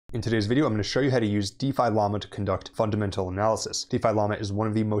In today's video, I'm going to show you how to use DefiLlama to conduct fundamental analysis. DefiLlama is one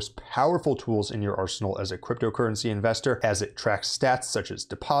of the most powerful tools in your arsenal as a cryptocurrency investor, as it tracks stats such as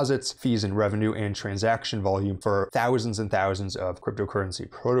deposits, fees and revenue, and transaction volume for thousands and thousands of cryptocurrency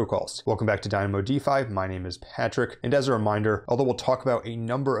protocols. Welcome back to Dynamo DeFi. My name is Patrick. And as a reminder, although we'll talk about a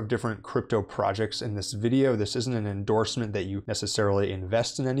number of different crypto projects in this video, this isn't an endorsement that you necessarily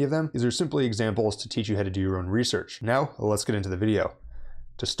invest in any of them. These are simply examples to teach you how to do your own research. Now, let's get into the video.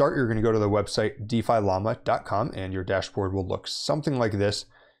 To start, you're going to go to the website DefiLlama.com and your dashboard will look something like this.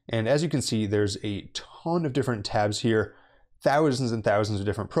 And as you can see, there's a ton of different tabs here, thousands and thousands of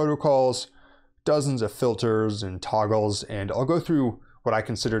different protocols, dozens of filters and toggles. And I'll go through what I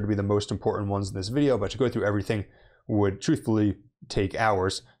consider to be the most important ones in this video, but to go through everything would truthfully take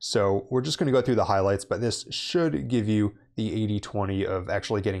hours. So we're just going to go through the highlights, but this should give you the 80-20 of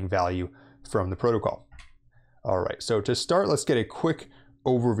actually getting value from the protocol. All right, so to start, let's get a quick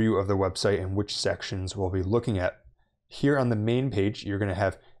overview of the website and which sections we'll be looking at. Here on the main page, you're going to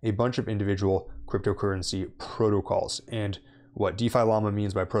have a bunch of individual cryptocurrency protocols. And what DefiLlama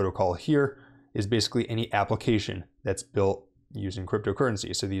means by protocol here is basically any application that's built using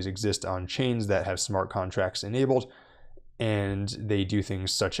cryptocurrency. So these exist on chains that have smart contracts enabled, and they do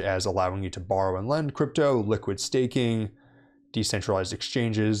things such as allowing you to borrow and lend crypto, liquid staking, decentralized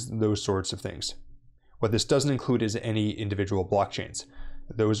exchanges, those sorts of things. What this doesn't include is any individual blockchains.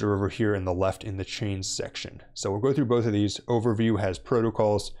 Those are over here in the left in the chains section. So we'll go through both of these. Overview has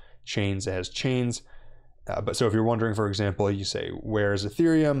protocols, chains has chains. But so if you're wondering, for example, you say, where's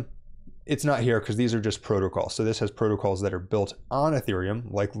Ethereum? It's not here because these are just protocols. So this has protocols that are built on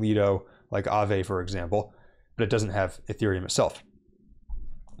Ethereum, like Lido, like Aave, for example, but it doesn't have Ethereum itself.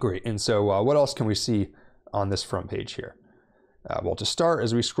 Great. And so what else can we see on this front page here? Well, to start,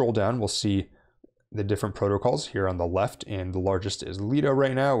 as we scroll down, we'll see the different protocols here on the left, and the largest is Lido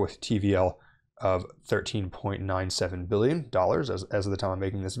right now with TVL of $13.97 billion as of the time I'm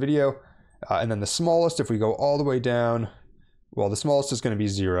making this video. And then the smallest, if we go all the way down, well, the smallest is going to be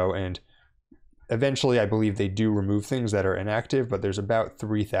 0, and eventually I believe they do remove things that are inactive, but there's about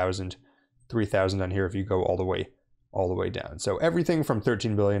 3,000 on here if you go all the way down. So everything from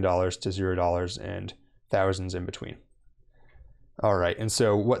 $13 billion to $0 and thousands in between. All right, and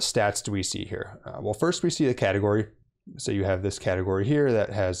so what stats do we see here? Well, first we see the category. So you have this category here that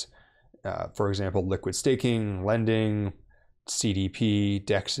has, for example, liquid staking, lending, CDP,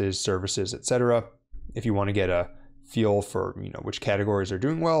 DEXs, services, etc. If you want to get a feel for which categories are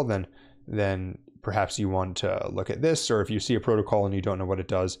doing well, then perhaps you want to look at this. Or if you see a protocol and you don't know what it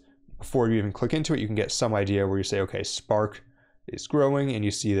does, before you even click into it, you can get some idea where you say, okay, Spark is growing, and you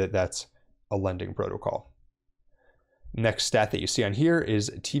see that that's a lending protocol. Next stat that you see on here is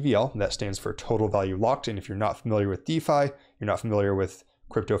TVL. That stands for total value locked. And if you're not familiar with DeFi, you're not familiar with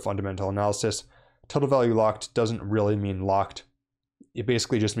crypto fundamental analysis, total value locked doesn't really mean locked. It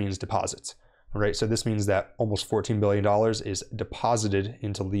basically just means deposits. All right, so this means that almost $14 billion is deposited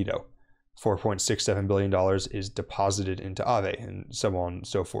into Lido. $4.67 billion is deposited into Aave, and so on and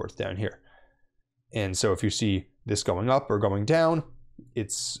so forth down here. And so if you see this going up or going down,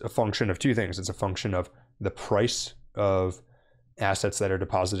 it's a function of two things. It's a function of the price of assets that are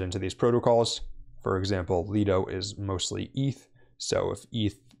deposited into these protocols. For example, Lido is mostly ETH. So if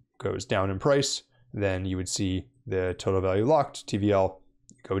ETH goes down in price, then you would see the total value locked, TVL,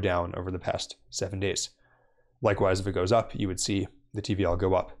 go down over the past 7 days. Likewise, if it goes up, you would see the TVL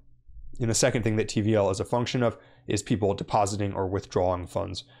go up. And the second thing that TVL is a function of is people depositing or withdrawing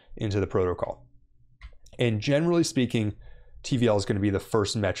funds into the protocol. And generally speaking, TVL is going to be the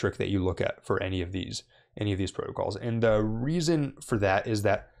first metric that you look at for any of these protocols. And the reason for that is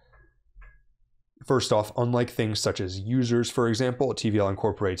that, first off, unlike things such as users, for example, TVL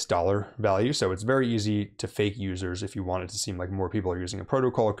incorporates dollar value. So it's very easy to fake users if you want it to seem like more people are using a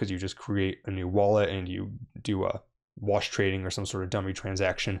protocol, because you just create a new wallet and you do a wash trading or some sort of dummy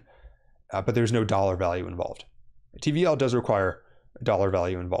transaction, but there's no dollar value involved. TVL does require dollar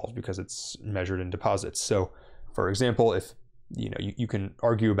value involved because it's measured in deposits. So for example, if you can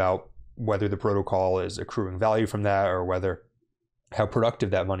argue about whether the protocol is accruing value from that or how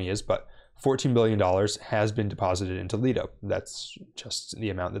productive that money is, but $14 billion has been deposited into Lido. That's just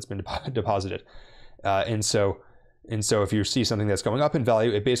the amount that's been deposited. And so if you see something that's going up in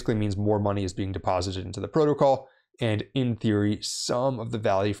value, it basically means more money is being deposited into the protocol. And in theory, some of the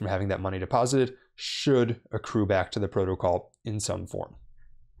value from having that money deposited should accrue back to the protocol in some form.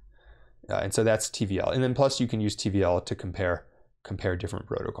 And so that's TVL. And then plus you can use TVL to compare different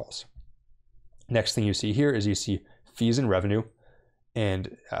protocols. Next thing you see here is you see fees and revenue.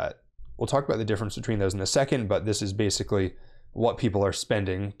 And we'll talk about the difference between those in a second, but this is basically what people are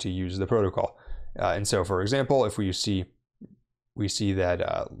spending to use the protocol. And so, for example, if we see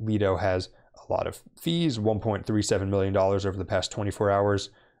that Lido has a lot of fees, $1.37 million over the past 24 hours.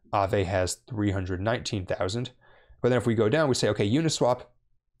 Aave has 319,000. But then if we go down, we say, okay, Uniswap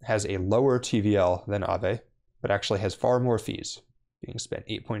has a lower TVL than Aave, but actually has far more fees being spent,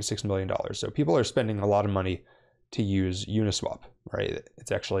 $8.6 million. So people are spending a lot of money to use Uniswap, right?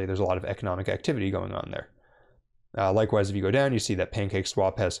 It's actually, there's a lot of economic activity going on there. Likewise, if you go down, you see that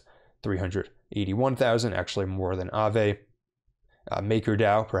PancakeSwap has 381,000, actually more than Aave.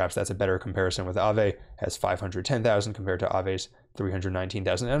 MakerDAO, perhaps that's a better comparison with Aave, has 510,000 compared to Aave's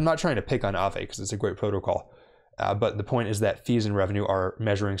 319,000. And I'm not trying to pick on Aave because it's a great protocol. But the point is that fees and revenue are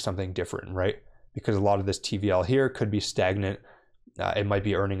measuring something different, right? Because a lot of this TVL here could be stagnant. It might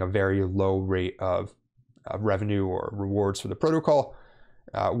be earning a very low rate of revenue or rewards for the protocol,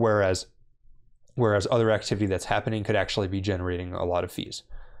 whereas other activity that's happening could actually be generating a lot of fees.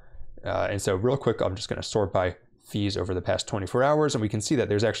 And so real quick, I'm just going to sort by fees over the past 24 hours. And we can see that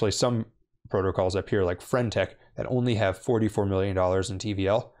there's actually some protocols up here like Friendtech that only have $44 million in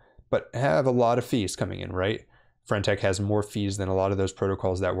TVL, but have a lot of fees coming in, right? Friendtech has more fees than a lot of those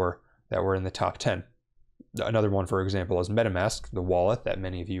protocols that were in the top 10. Another one, for example, is MetaMask, the wallet that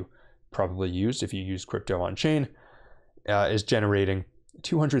many of you probably use if you use crypto on chain, is generating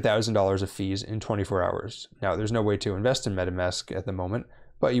 $200,000 of fees in 24 hours. Now, there's no way to invest in MetaMask at the moment,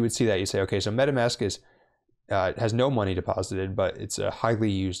 but you would see that. You say, okay, so MetaMask has no money deposited, but it's a highly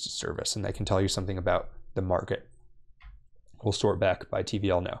used service, and that can tell you something about the market. We'll sort back by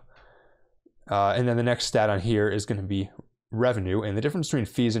TVL now. And then the next stat on here is going to be revenue. And the difference between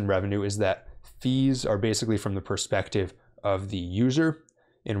fees and revenue is that fees are basically from the perspective of the user,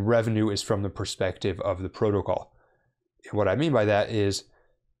 and revenue is from the perspective of the protocol. And what I mean by that is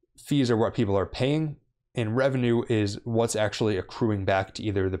fees are what people are paying, and revenue is what's actually accruing back to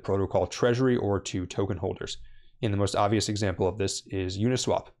either the protocol treasury or to token holders. And the most obvious example of this is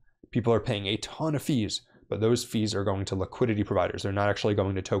Uniswap. People are paying a ton of fees, but those fees are going to liquidity providers. They're not actually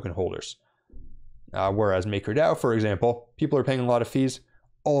going to token holders. Whereas MakerDAO, for example, people are paying a lot of fees.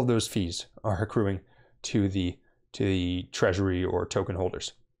 All of those fees are accruing to the treasury or token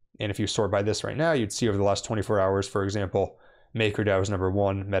holders. And if you sort by this right now, you'd see over the last 24 hours, for example, MakerDAO is number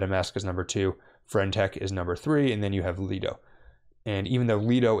 1, MetaMask is number 2, Friendtech is number 3, and then you have Lido. And even though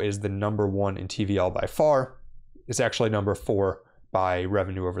Lido is the number 1 in TVL by far, it's actually number 4 by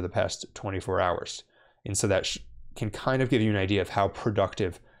revenue over the past 24 hours. And so that can kind of give you an idea of how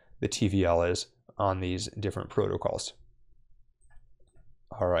productive the TVL is on these different protocols.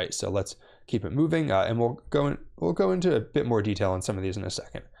 All right, so let's keep it moving, and we'll go into a bit more detail on some of these in a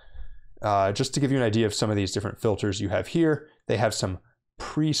second. Just to give you an idea of some of these different filters you have here, they have some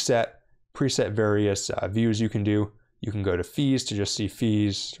preset various views you can do. You can go to fees to just see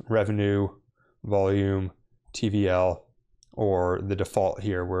fees, revenue, volume, TVL, or the default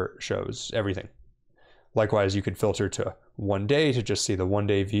here where it shows everything. Likewise, you could filter to 1 day to just see the 1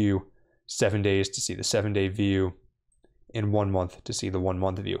 day view, 7 days to see the 7 day view, and 1 month to see the 1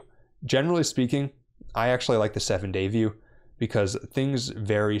 month view. Generally speaking, I actually like the 7 day view because things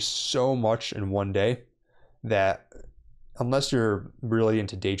vary so much in 1 day that unless you're really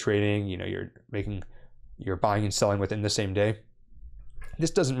into day trading, you're buying and selling within the same day,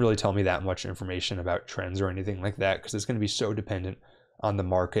 this doesn't really tell me that much information about trends or anything like that because it's going to be so dependent on the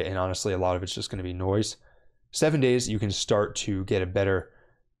market, and honestly, a lot of it's just going to be noise. 7 days, you can start to get a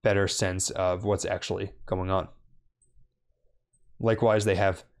better sense of what's actually going on. Likewise, they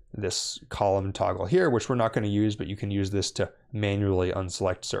have this column toggle here, which we're not going to use, but you can use this to manually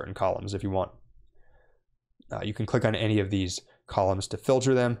unselect certain columns if you want. You can click on any of these columns to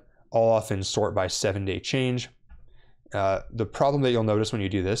filter them. I'll often sort by 7 day change. The problem that you'll notice when you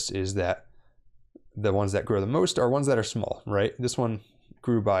do this is that the ones that grow the most are ones that are small, right? This one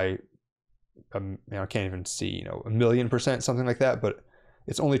grew by, I can't even see, 1,000,000%, something like that, but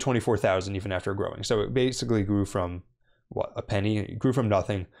it's only 24,000 even after growing. So it basically grew from a penny, it grew from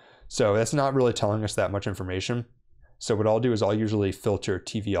nothing. So that's not really telling us that much information. So what I'll do is I'll usually filter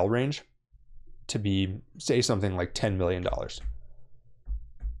TVL range to be, say, something like $10 million.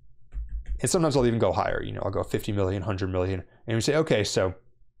 And sometimes I'll even go higher, I'll go 50 million, 100 million. And we say, okay, so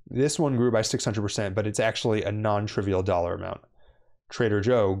this one grew by 600%, but it's actually a non-trivial dollar amount. Trader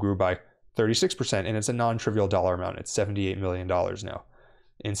Joe grew by 36%, and it's a non-trivial dollar amount. It's $78 million now.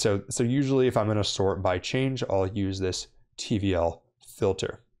 And so usually if I'm going to sort by change, I'll use this TVL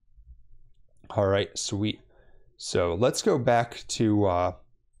filter. All right, sweet. So let's go back to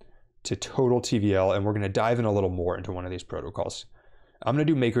total TVL, and we're going to dive in a little more into one of these protocols. I'm going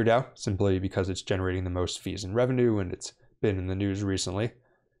to do MakerDAO simply because it's generating the most fees and revenue, and it's been in the news recently.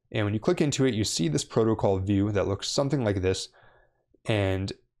 And when you click into it, you see this protocol view that looks something like this.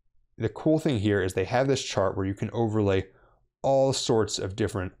 And the cool thing here is they have this chart where you can overlay all sorts of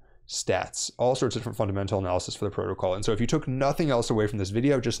different stats, all sorts of different fundamental analysis for the protocol. And so if you took nothing else away from this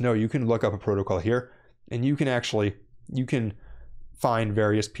video, just know you can look up a protocol here and you can find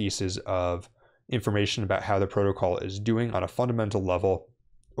various pieces of information about how the protocol is doing on a fundamental level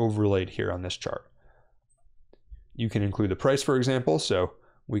overlaid here on this chart. You can include the price, for example. So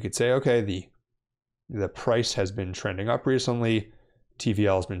we could say, okay, the price has been trending up recently.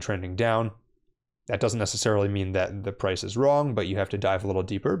 TVL has been trending down. That doesn't necessarily mean that the price is wrong, but you have to dive a little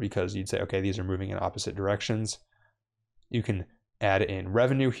deeper because you'd say, okay, these are moving in opposite directions. You can add in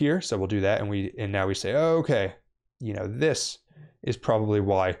revenue here. So we'll do that. And now we say, oh, okay, this is probably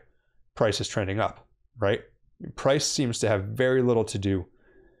why price is trending up, right? Price seems to have very little to do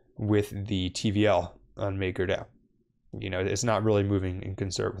with the TVL on MakerDAO. It's not really moving in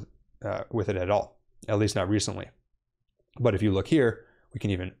concert with it at all, at least not recently. But if you look here, we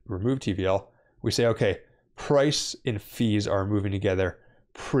can even remove TVL. We say, okay, price and fees are moving together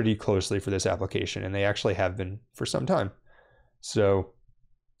pretty closely for this application, and they actually have been for some time. So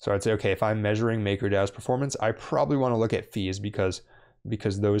I'd say, okay, if I'm measuring MakerDAO's performance, I probably want to look at fees because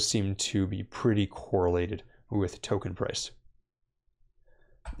those seem to be pretty correlated with token price.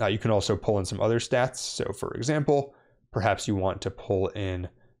 Now you can also pull in some other stats. So for example, perhaps you want to pull in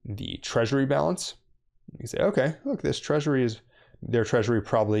the treasury balance. You say, okay, look, their treasury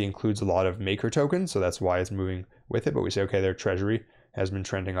probably includes a lot of Maker tokens, so that's why it's moving with it. But we say, okay, their treasury has been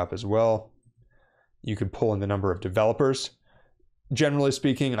trending up as well. You can pull in the number of developers. Generally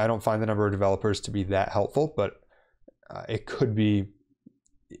speaking, I don't find the number of developers to be that helpful, but it could be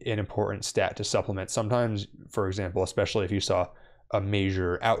an important stat to supplement. Sometimes, for example, especially if you saw a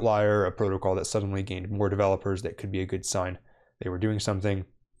major outlier, a protocol that suddenly gained more developers, that could be a good sign they were doing something.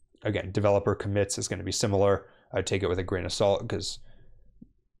 Again, developer commits is going to be similar. I'd take it with a grain of salt because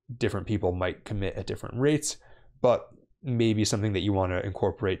different people might commit at different rates, but maybe something that you want to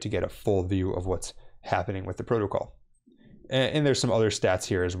incorporate to get a full view of what's happening with the protocol. And there's some other stats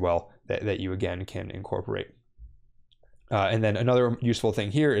here as well that you, again, can incorporate. And then another useful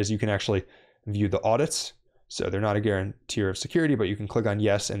thing here is you can actually view the audits. So they're not a guarantee of security, but you can click on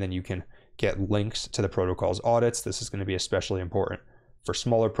yes, and then you can get links to the protocol's audits. This is going to be especially important for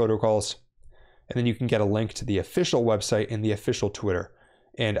smaller protocols. And then you can get a link to the official website and the official Twitter.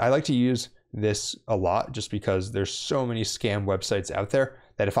 And I like to use this a lot just because there's so many scam websites out there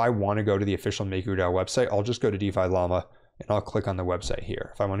that if I want to go to the official MakerDAO website, I'll just go to DefiLlama and I'll click on the website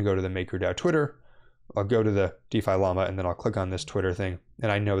here. If I want to go to the MakerDAO Twitter, I'll go to the DefiLlama and then I'll click on this Twitter thing.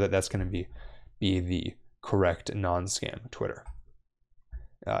 And I know that that's going to be the correct non-scam Twitter.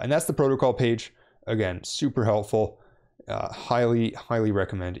 And that's the protocol page. Again, super helpful. Highly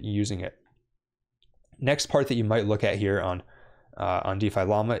recommend using it. Next part that you might look at here on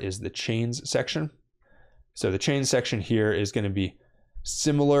DefiLlama is the chains section. So the chains section here is going to be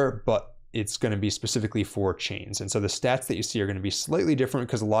similar, but it's going to be specifically for chains. And so the stats that you see are going to be slightly different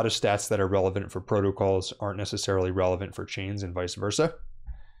because a lot of stats that are relevant for protocols aren't necessarily relevant for chains and vice versa.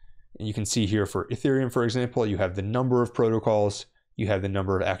 And you can see here for Ethereum, for example, you have the number of protocols, you have the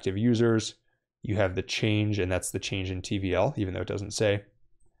number of active users, you have the change, and that's the change in TVL, even though it doesn't say.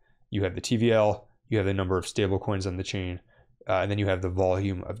 You have the TVL, you have the number of stablecoins on the chain, and then you have the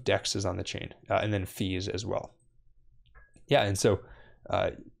volume of DEXs on the chain, and then fees as well. Yeah, and so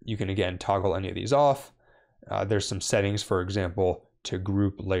you can, again, toggle any of these off. There's some settings, for example, to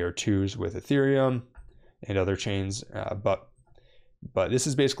group layer 2s with Ethereum and other chains, but this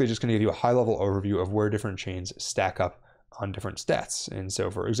is basically just going to give you a high-level overview of where different chains stack up on different stats. And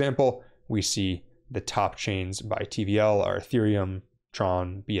so, for example, we see the top chains by TVL are Ethereum,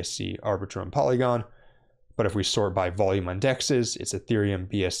 Tron, BSC, Arbitrum, Polygon. But if we sort by volume on DEXs, it's Ethereum,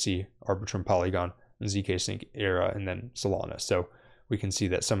 BSC, Arbitrum, Polygon, zkSync, Era, and then Solana. So we can see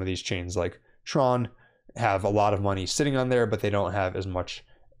that some of these chains like Tron have a lot of money sitting on there, but they don't have as much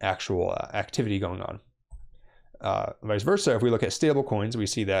actual activity going on. Vice versa, if we look at stablecoins, we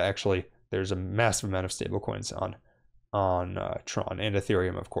see that actually there's a massive amount of stablecoins on Tron and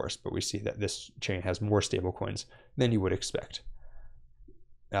Ethereum, of course, but we see that this chain has more stablecoins than you would expect.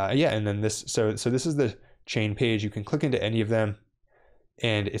 And then this is the chain page. You can click into any of them,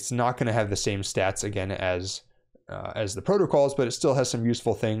 and it's not going to have the same stats again as the protocols, but it still has some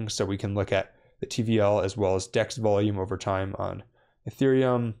useful things. So we can look at the TVL as well as DEX volume over time on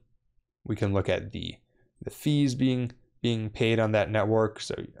Ethereum. We can look at the fees being paid on that network.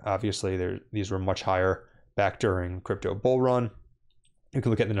 So obviously these were much higher back during crypto bull run. You can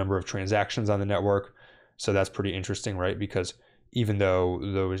look at the number of transactions on the network. So that's pretty interesting, right? Because even though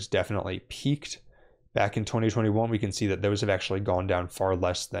those definitely peaked back in 2021, we can see that those have actually gone down far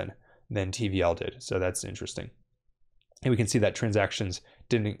less than TVL did. So that's interesting. And we can see that transactions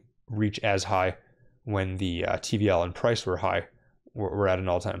didn't reach as high when the TVL and price were high, were at an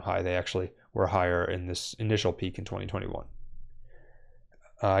all-time high. They actually were higher in this initial peak in 2021.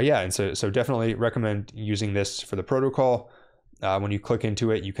 And so definitely recommend using this for the protocol. When you click into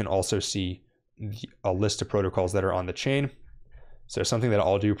it, you can also see a list of protocols that are on the chain. So something that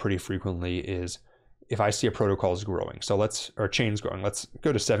I'll do pretty frequently is if I see a protocol is growing, or chain's growing, let's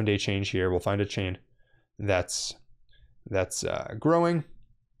go to 7-day change here. We'll find a chain that's growing.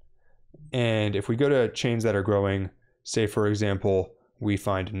 And if we go to chains that are growing, say for example, we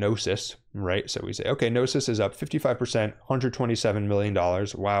find Gnosis, right? So we say, okay, Gnosis is up 55%, $127 million.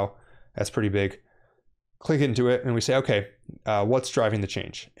 Wow, that's pretty big. Click into it and we say, okay, what's driving the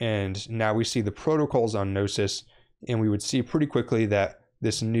change? And now we see the protocols on Gnosis, and we would see pretty quickly that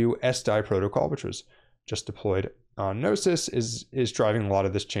this new SDI protocol, which was just deployed on Gnosis, is driving a lot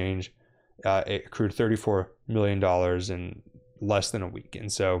of this change. It accrued $34 million in less than a week.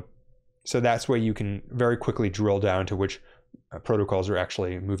 And so that's where you can very quickly drill down to which protocols are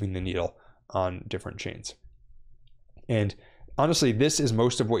actually moving the needle on different chains. And honestly, this is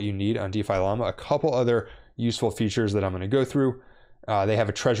most of what you need on DefiLlama. A couple other useful features that I'm going to go through. They have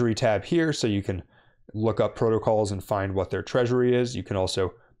a treasury tab here, so you can look up protocols and find what their treasury is. You can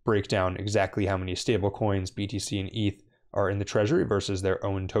also break down exactly how many stable coins, BTC and ETH, are in the treasury versus their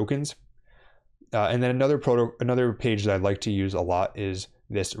own tokens. And then another page that I like to use a lot is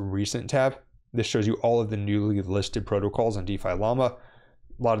this recent tab. This shows you all of the newly listed protocols on DefiLlama. A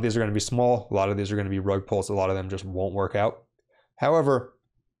lot of these are going to be small. A lot of these are going to be rug pulls. A lot of them just won't work out. However,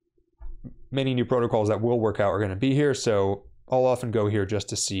 many new protocols that will work out are going to be here. So I'll often go here just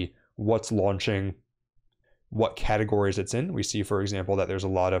to see what's launching, what categories it's in. We see, for example, that there's a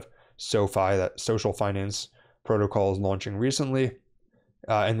lot of SoFi, that social finance protocols launching recently.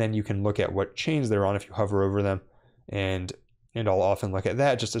 And then you can look at what chains they're on if you hover over them. And I'll often look at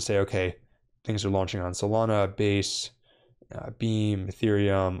that just to say, okay, things are launching on Solana, Base, Beam,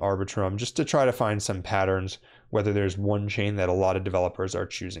 Ethereum, Arbitrum, just to try to find some patterns, whether there's one chain that a lot of developers are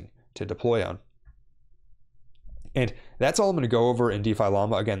choosing to deploy on. And that's all I'm going to go over in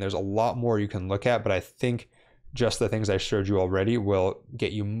DefiLlama. Again, there's a lot more you can look at, but I think just the things I showed you already will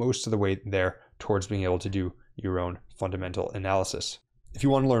get you most of the way there towards being able to do your own fundamental analysis. If you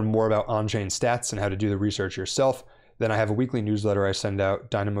want to learn more about on-chain stats and how to do the research yourself, then I have a weekly newsletter I send out,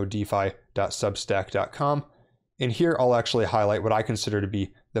 dynamodefi.substack.com. And here I'll actually highlight what I consider to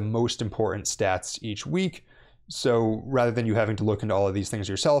be the most important stats each week. So rather than you having to look into all of these things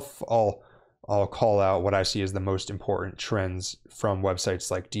yourself, I'll call out what I see as the most important trends from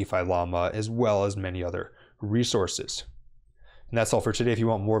websites like DefiLlama, as well as many other resources. And that's all for today. If you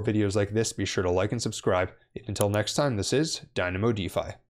want more videos like this, be sure to like and subscribe. Until next time, this is Dynamo DeFi.